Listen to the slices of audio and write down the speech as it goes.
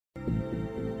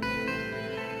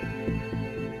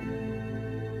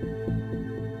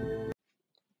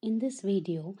this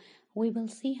video, we will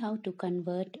see how to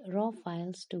convert raw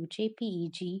files to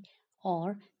JPEG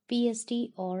or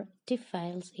PSD or TIFF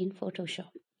files in Photoshop.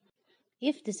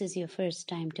 If this is your first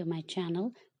time to my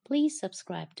channel, please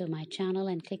subscribe to my channel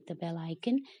and click the bell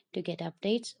icon to get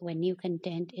updates when new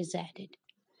content is added.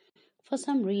 For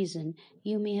some reason,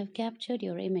 you may have captured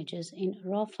your images in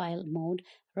raw file mode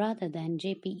rather than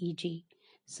JPEG.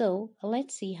 So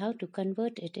let's see how to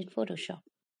convert it in Photoshop.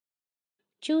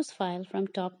 Choose File from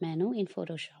top menu in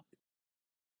Photoshop.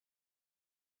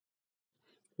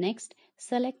 Next,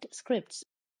 select Scripts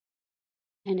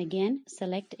and again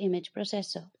select Image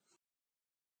Processor.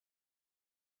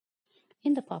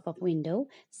 In the pop-up window,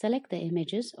 select the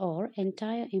images or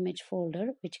entire image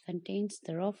folder which contains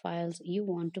the raw files you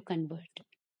want to convert.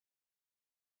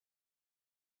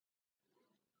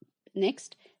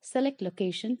 Next, select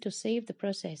Location to save the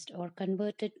processed or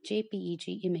converted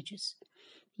JPEG images.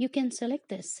 You can select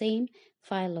the same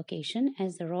file location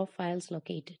as the raw files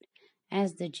located,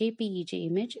 as the JPEG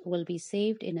image will be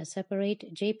saved in a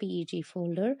separate JPEG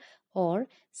folder, or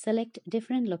select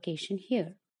different location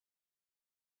here.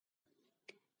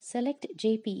 Select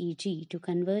JPEG to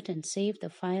convert and save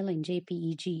the file in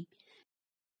JPEG.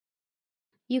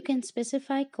 You can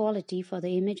specify quality for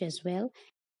the image as well.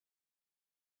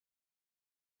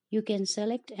 You can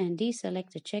select and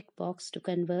deselect the checkbox to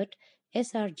convert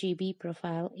sRGB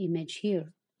profile image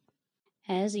here,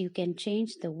 as you can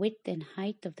change the width and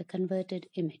height of the converted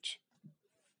image.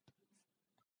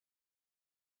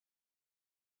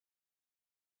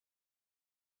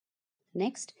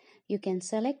 Next, you can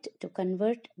select to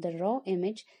convert the raw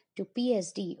image to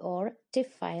PSD or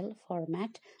TIFF file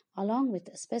format, along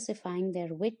with specifying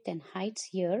their width and heights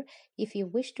here if you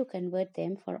wish to convert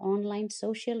them for online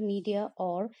social media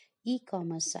or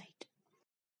e-commerce site.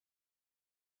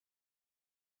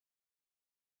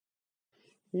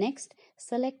 Next,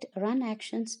 select Run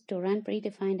Actions to run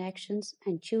predefined actions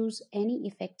and choose any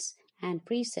effects and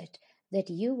preset that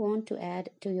you want to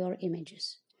add to your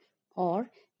images, or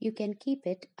you can keep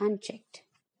it unchecked.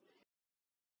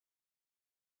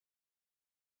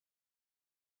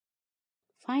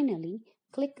 Finally,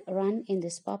 click Run in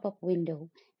this pop-up window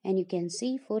and you can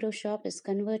see Photoshop is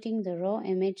converting the raw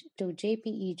image to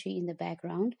JPEG in the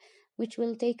background, which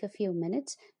will take a few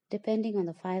minutes depending on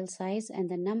the file size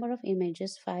and the number of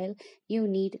images file you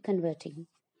need converting.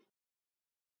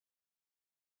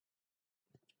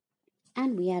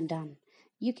 And we are done.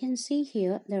 You can see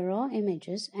here the raw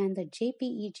images and the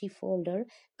JPEG folder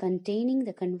containing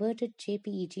the converted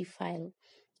JPEG file,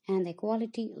 and the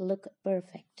quality look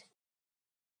perfect.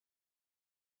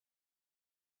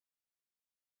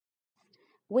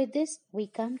 With this, we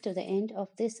come to the end of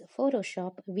this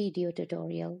Photoshop video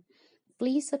tutorial.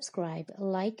 Please subscribe,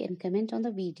 like and comment on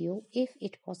the video if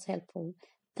it was helpful.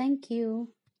 Thank you.